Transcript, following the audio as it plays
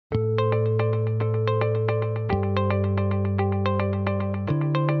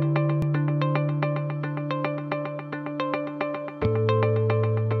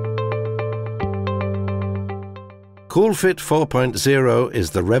CoolFit 4.0 is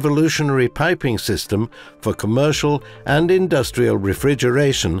the revolutionary piping system for commercial and industrial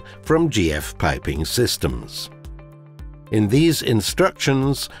refrigeration from GF Piping Systems. In these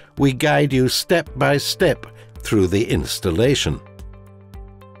instructions, we guide you step by step through the installation.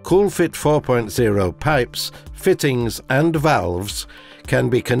 CoolFit 4.0 pipes, fittings and valves can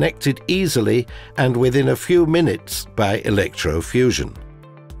be connected easily and within a few minutes by electrofusion.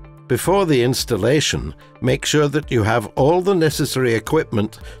 Before the installation, make sure that you have all the necessary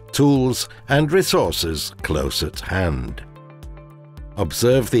equipment, tools and resources close at hand.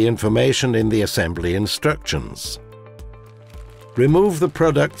 Observe the information in the assembly instructions. Remove the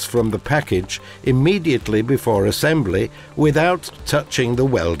products from the package immediately before assembly without touching the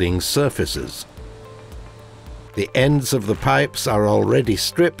welding surfaces. The ends of the pipes are already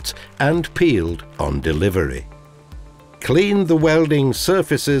stripped and peeled on delivery. Clean the welding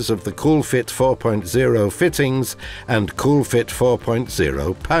surfaces of the CoolFit 4.0 fittings and CoolFit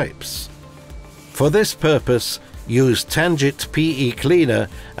 4.0 pipes. For this purpose, use Tangit PE cleaner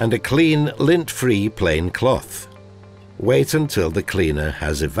and a clean, lint-free plain cloth. Wait until the cleaner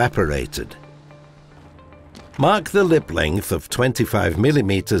has evaporated. Mark the lip length of 25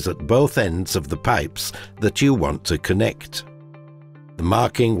 mm at both ends of the pipes that you want to connect. The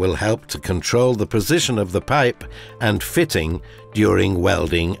marking will help to control the position of the pipe and fitting during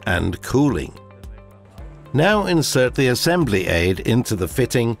welding and cooling. Now insert the assembly aid into the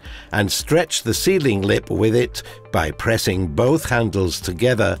fitting and stretch the sealing lip with it by pressing both handles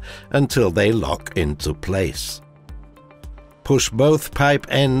together until they lock into place. Push both pipe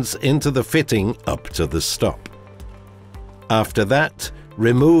ends into the fitting up to the stop. After that,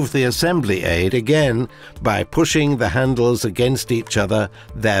 remove the assembly aid again by pushing the handles against each other,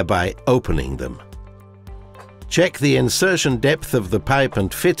 thereby opening them. Check the insertion depth of the pipe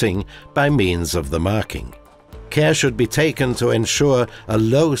and fitting by means of the marking. Care should be taken to ensure a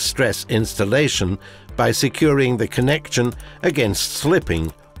low-stress installation by securing the connection against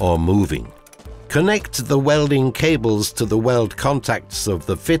slipping or moving. Connect the welding cables to the weld contacts of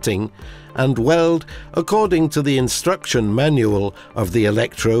the fitting and weld according to the instruction manual of the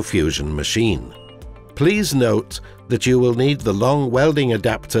electrofusion machine. Please note that you will need the long welding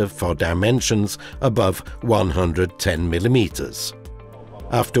adapter for dimensions above 110 mm.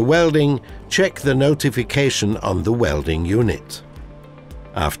 After welding, check the notification on the welding unit.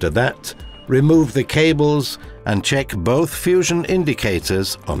 After that, remove the cables and check both fusion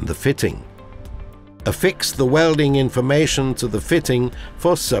indicators on the fitting. Affix the welding information to the fitting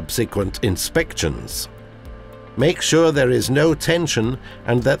for subsequent inspections. Make sure there is no tension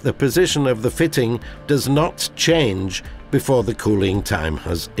and that the position of the fitting does not change before the cooling time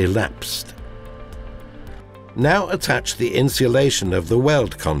has elapsed. Now attach the insulation of the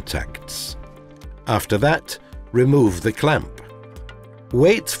weld contacts. After that, remove the clamp.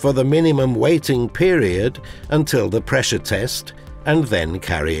 Wait for the minimum waiting period until the pressure test and then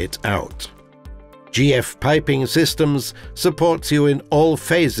carry it out. GF Piping Systems supports you in all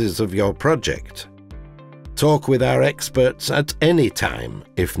phases of your project. Talk with our experts at any time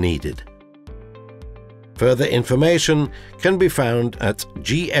if needed. Further information can be found at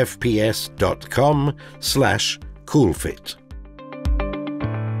gfps.com/coolfit.